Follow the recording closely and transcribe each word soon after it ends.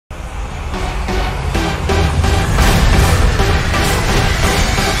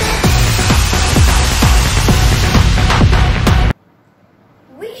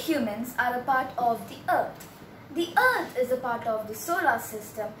of the Earth. The Earth is a part of the solar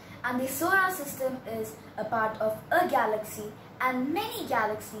system, and the solar system is a part of a galaxy, and many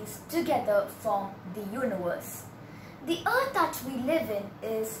galaxies together form the universe. The Earth that we live in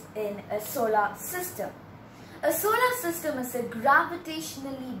is in a solar system. A solar system is a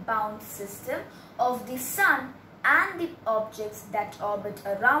gravitationally bound system of the Sun and the objects that orbit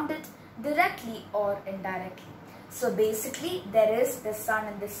around it directly or indirectly. So basically there is the Sun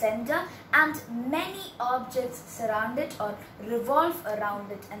in the center and many objects surround it or revolve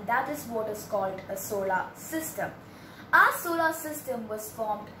around it, and that is what is called a solar system. Our solar system was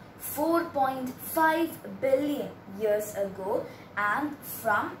formed 4.5 billion years ago and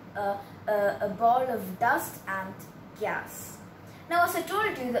from a ball of dust and gas. Now, as I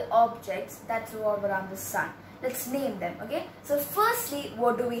told you, the objects that revolve around the Sun, let's name them, okay? So firstly,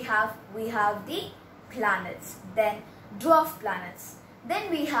 what do we have? We have the planets, then dwarf planets, then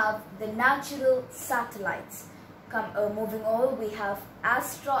we have the natural satellites. Moving over, we have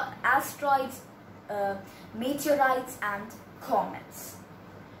asteroids, meteorites and comets.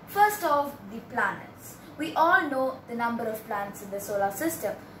 First off, the planets. We all know the number of planets in the solar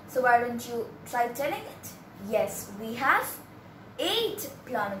system, so why don't you try telling it? Yes, we have 8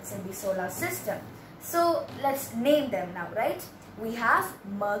 planets in the solar system. So let's name them now, right? We have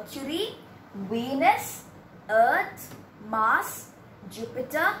Mercury, Venus, Earth, Mars,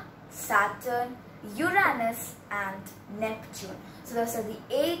 Jupiter, Saturn, Uranus and Neptune. So those are the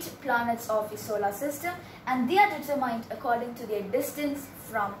 8 planets of the solar system, and they are determined according to their distance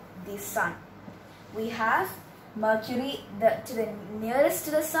from the Sun. We have Mercury to the nearest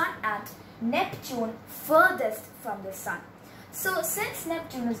to the Sun and Neptune furthest from the Sun. So since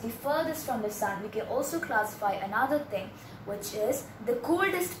Neptune is the furthest from the Sun, we can also classify another thing, which is the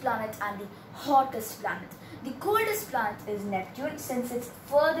coldest planet and the hottest planet. The coldest planet is Neptune, since it's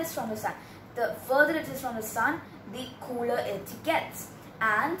furthest from the Sun. The further it is from the Sun, the cooler it gets.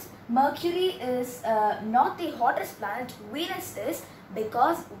 And Mercury is not the hottest planet, Venus is,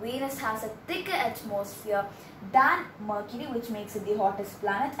 because Venus has a thicker atmosphere than Mercury, which makes it the hottest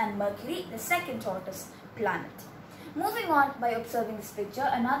planet, and Mercury the second hottest planet. Moving on, by observing this picture,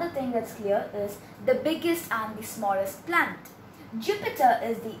 another thing that's clear is the biggest and the smallest planet. Jupiter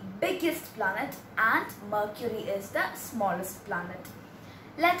is the biggest planet and Mercury is the smallest planet.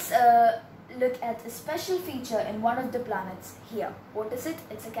 Let's look at a special feature in one of the planets here. What is it?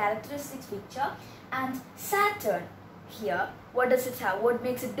 It's a characteristic feature. And Saturn here, what does it have? What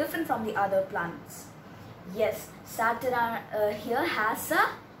makes it different from the other planets? Yes, Saturn here has a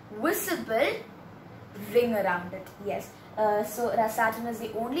visible ring around it. Yes, so Saturn is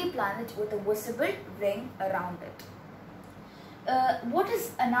the only planet with a visible ring around it. What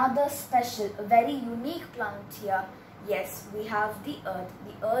is another special, a very unique planet here? Yes, we have the Earth.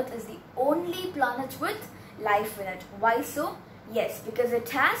 The Earth is the only planet with life in it. Why so? Yes, because it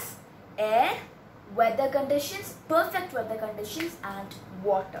has air, weather conditions, perfect weather conditions and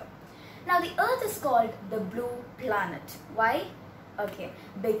water. Now the Earth is called the blue planet. Why? Okay,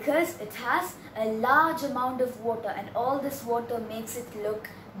 because it has a large amount of water, and all this water makes it look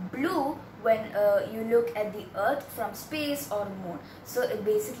blue when you look at the Earth from space or moon. So it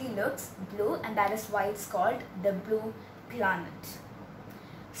basically looks blue, and that is why it's called the blue planet.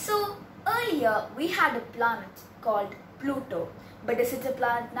 So earlier we had a planet called Pluto, but is it a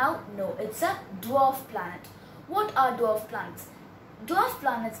planet now? No, it's a dwarf planet. What are dwarf planets? Dwarf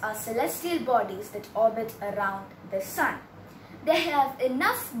planets are celestial bodies that orbit around the Sun. They have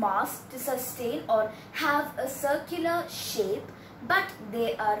enough mass to sustain or have a circular shape, but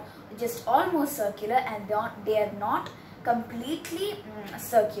they are just almost circular and they are not completely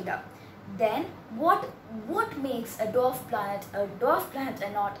circular. Then what makes a dwarf planet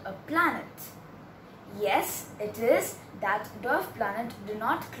and not a planet? Yes, it is that dwarf planets do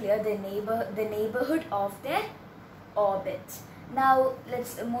not clear the neighborhood of their orbit. Now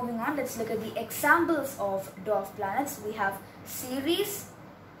moving on, let's look at the examples of dwarf planets. We have Ceres,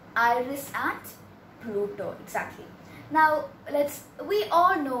 Eris and Pluto. Exactly. Now we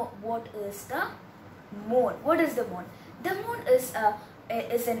all know what is the moon. What is the moon? The moon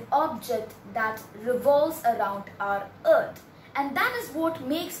is an object that revolves around our Earth, and that is what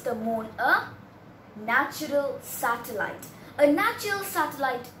makes the moon a natural satellite. A natural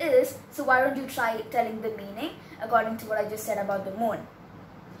satellite is, so why don't you try telling the meaning according to what I just said about the moon?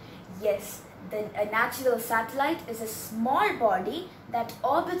 Yes, a natural satellite is a small body that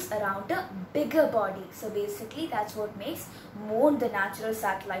orbits around a bigger body. So basically that's what makes moon the natural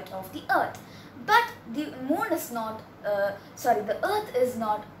satellite of the Earth. But the moon is not, the Earth is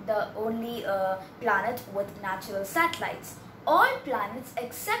not the only planet with natural satellites. All planets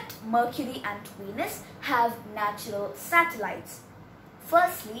except Mercury and Venus have natural satellites.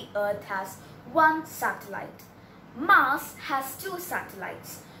 Firstly, Earth has one satellite. Mars has two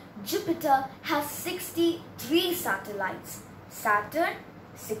satellites. Jupiter has 63 satellites. Saturn,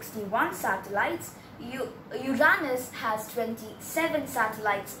 61 satellites. Uranus has 27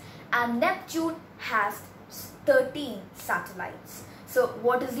 satellites. And Neptune has 13 satellites. So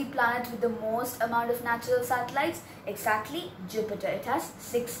what is the planet with the most amount of natural satellites? Exactly, Jupiter. It has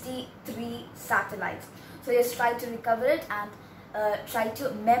 63 satellites. So just try to recover it and try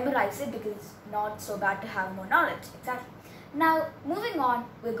to memorize it, because it's not so bad to have more knowledge. Exactly. Now, moving on,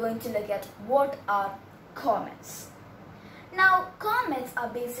 we're going to look at what are comets. Now, comets are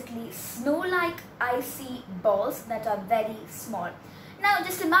basically snow-like icy balls that are very small. Now,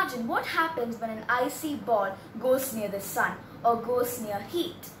 just imagine what happens when an icy ball goes near the sun or goes near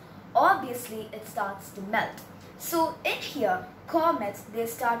heat. Obviously, it starts to melt. So, in here, comets, they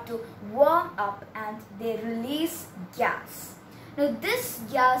start to warm up and they release gas. Now, this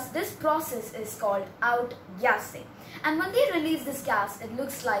process is called outgassing. And when they release this gas, it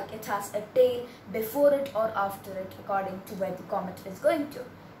looks like it has a tail before it or after it, according to where the comet is going to.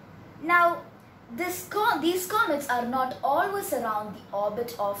 Now, these comets are not always around the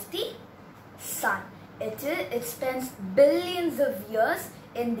orbit of the sun. It spends billions of years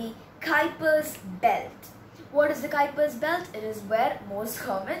in the Kuiper's belt. What is the Kuiper's belt? It is where most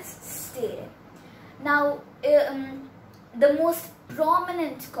comets stay. Now, the most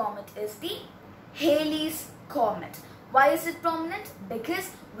prominent comet is the Halley's Comet. Why is it prominent?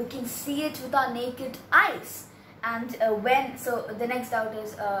 Because we can see it with our naked eyes. And so the next doubt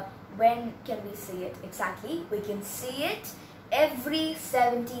is, when can we see it? Exactly, we can see it every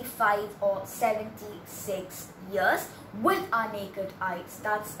 75 or 76 years with our naked eyes.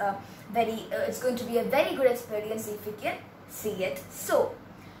 That's it's going to be a very good experience if we can see it. So,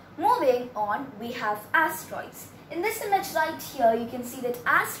 moving on, we have asteroids. In this image right here, you can see that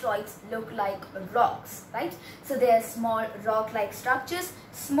asteroids look like rocks, right? So they are small rock-like structures,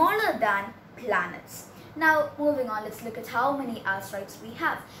 smaller than planets. Now, moving on, let's look at how many asteroids we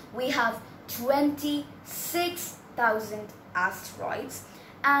have. We have 26,000 asteroids,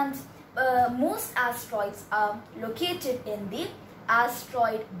 and most asteroids are located in the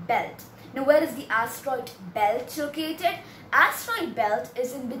asteroid belt. Now, where is the asteroid belt located? Asteroid belt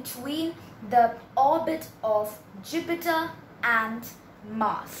is in between the orbit of Jupiter and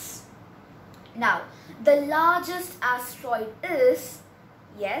Mars. Now, the largest asteroid is,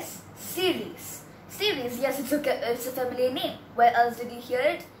 yes, Ceres. Ceres, yes, it's a familiar name. Where else did you hear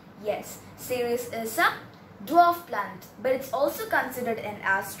it? Yes, Ceres is a dwarf planet, but it's also considered an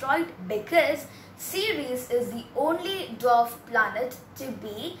asteroid because Ceres is the only dwarf planet to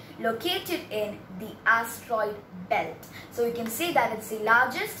be located in the asteroid belt. So you can say that it's the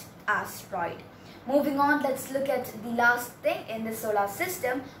largest asteroid. Moving on, let's look at the last thing in the solar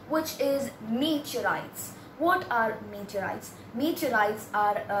system, which is meteorites. What are meteorites? Meteorites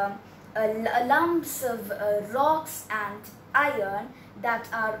are lumps of rocks and iron that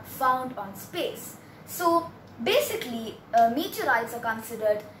are found on space. So basically, meteorites are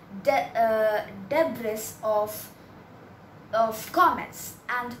considered debris of comets,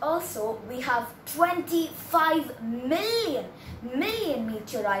 and also we have 25 million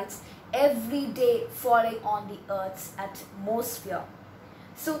meteorites every day falling on the Earth's atmosphere.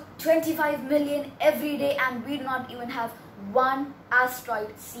 So 25 million every day, and we do not even have one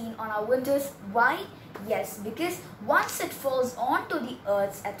asteroid seen on our windows. Why? Yes, because once it falls onto the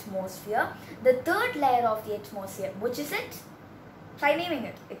Earth's atmosphere, the third layer of the atmosphere, which is it? Try naming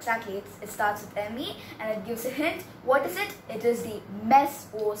it. Exactly, it starts with ME and it gives a hint. What is it? It is the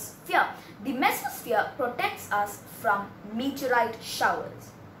mesosphere. The mesosphere protects us from meteorite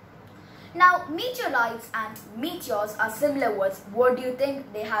showers. Now, meteorites and meteors are similar words. What do you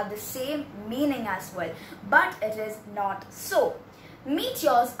think? They have the same meaning as well, but it is not so.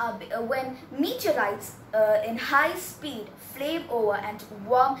 Meteors are when meteorites in high speed flame over and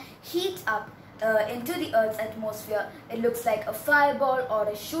heat up into the Earth's atmosphere. It looks like a fireball or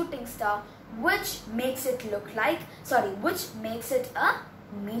a shooting star, which makes it a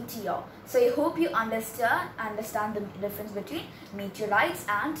meteor. So I hope you understand the difference between meteorites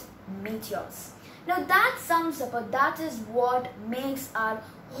and meteors. Now that sums up, or that is what makes our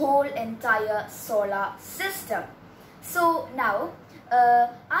whole entire solar system. So now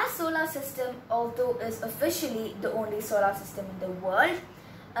our solar system, although is officially the only solar system in the world,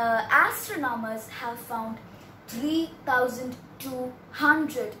 astronomers have found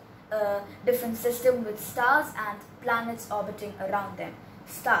 3,200 different systems with stars and planets orbiting around them.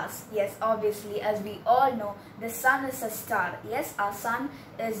 Stars. Yes, obviously, as we all know, the sun is a star. Yes, our sun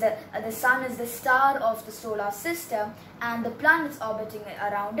is the sun is the star of the solar system, and the planets orbiting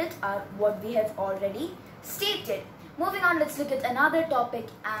around it are what we have already stated. Moving on, let's look at another topic,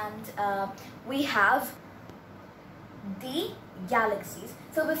 and we have the galaxies.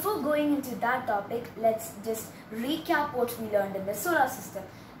 So before going into that topic, let's just recap what we learned in the solar system.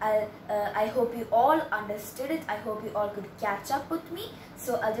 I hope you all understood it. I hope you all could catch up with me.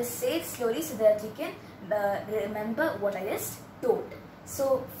 So I'll just say it slowly so that you can remember what I just told.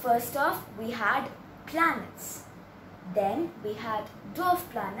 So first off, we had planets. Then we had dwarf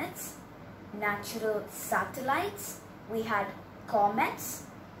planets, natural satellites. We had comets,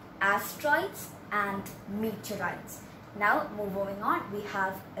 asteroids, and meteorites. Now moving on, we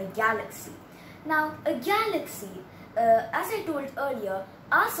have a galaxy. Now a galaxy, as I told earlier,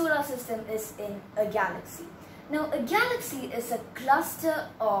 our solar system is in a galaxy. Now a galaxy is a cluster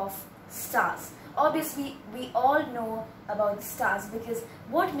of stars. Obviously we all know about the stars, because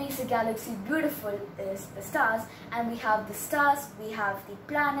what makes a galaxy beautiful is the stars, and we have the stars, we have the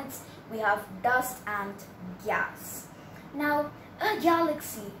planets, we have dust and gas. Now a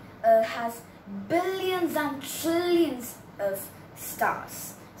galaxy has billions and trillions of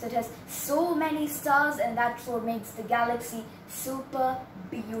stars. So it has so many stars, and that's what makes the galaxy super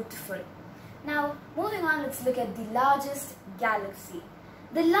beautiful. Now moving on, let's look at the largest galaxy.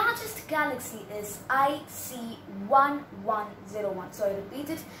 The largest galaxy is IC1101. So I repeat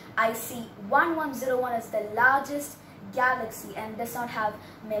it, IC1101 is the largest galaxy, and does not have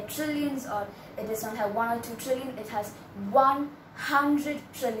mere trillions, or it does not have 1 or 2 trillion, it has 100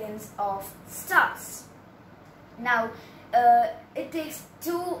 trillions of stars. Now it takes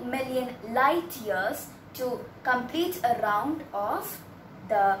 2 million light years to complete a round of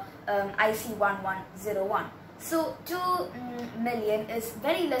the IC1101. So 2 million is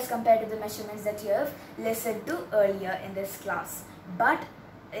very less compared to the measurements that you have listened to earlier in this class. But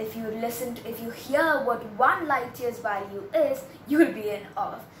if you hear what 1 light year's value is, you will be in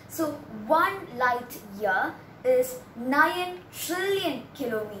awe. So 1 light year is 9 trillion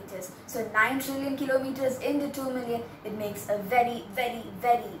kilometers. So 9 trillion kilometers into 2 million, it makes a very, very,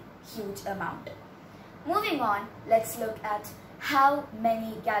 very huge amount. Moving on, let's look at how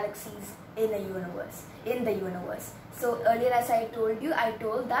many galaxies in the universe. So earlier, as I told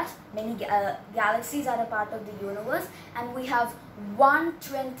that many galaxies are a part of the universe, and we have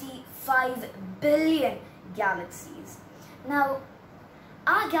 125 billion galaxies. Now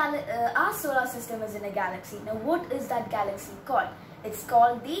our solar system is in a galaxy. Now what is that galaxy called? It's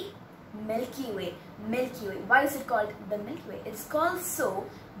called the Milky Way. Milky Way. Why is it called the Milky Way? It's called so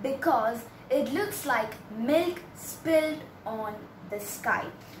because it looks like milk spilled on the sky.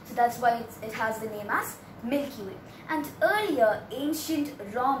 So that's why it has the name as Milky Way. And earlier, ancient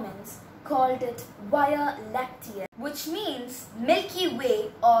Romans called it Via Lactea, which means Milky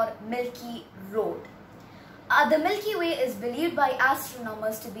Way or Milky Road. The Milky Way is believed by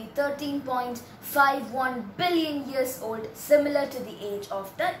astronomers to be 13.51 billion years old, similar to the age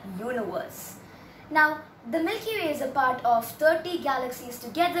of the universe. Now, the Milky Way is a part of 30 galaxies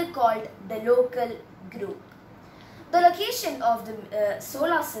together called the local group. The location of the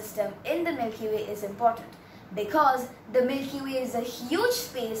solar system in the Milky Way is important because the Milky Way is a huge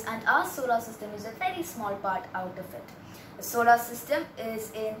space and our solar system is a very small part out of it. The solar system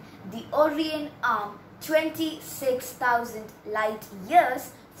is in the Orion arm, 26,000 light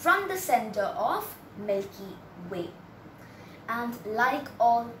years from the center of Milky Way. And like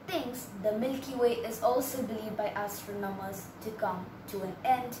all things, the Milky Way is also believed by astronomers to come to an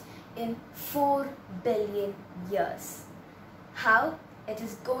end in 4 billion years. How? It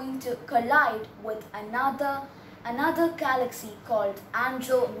is going to collide with another galaxy called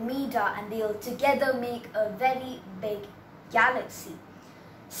Andromeda, and they will together make a very big galaxy.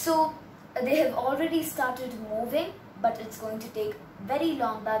 So they have already started moving, but it's going to take very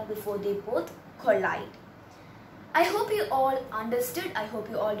long back before they both collide. I hope you all understood. I hope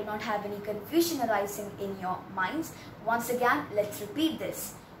you all do not have any confusion arising in your minds. Once again, let's repeat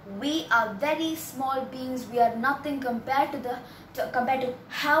this. We are very small beings. We are nothing compared to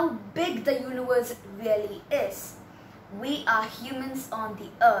how big the universe really is. We are humans on the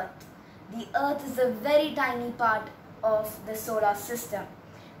earth. The earth is a very tiny part of the solar system.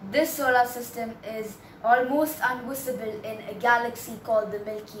 This solar system is almost invisible in a galaxy called the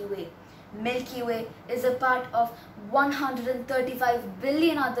Milky Way. Milky Way is a part of 135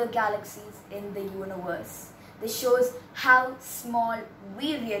 billion other galaxies in the universe. This shows how small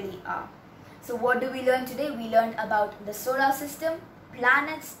we really are. So what do we learn today? We learned about the solar system,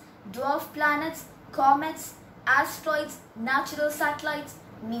 planets, dwarf planets, comets, asteroids, natural satellites,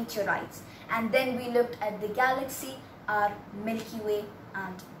 meteorites. And then we looked at the galaxy, our Milky Way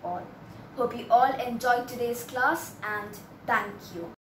and all. Hope you all enjoyed today's class and thank you.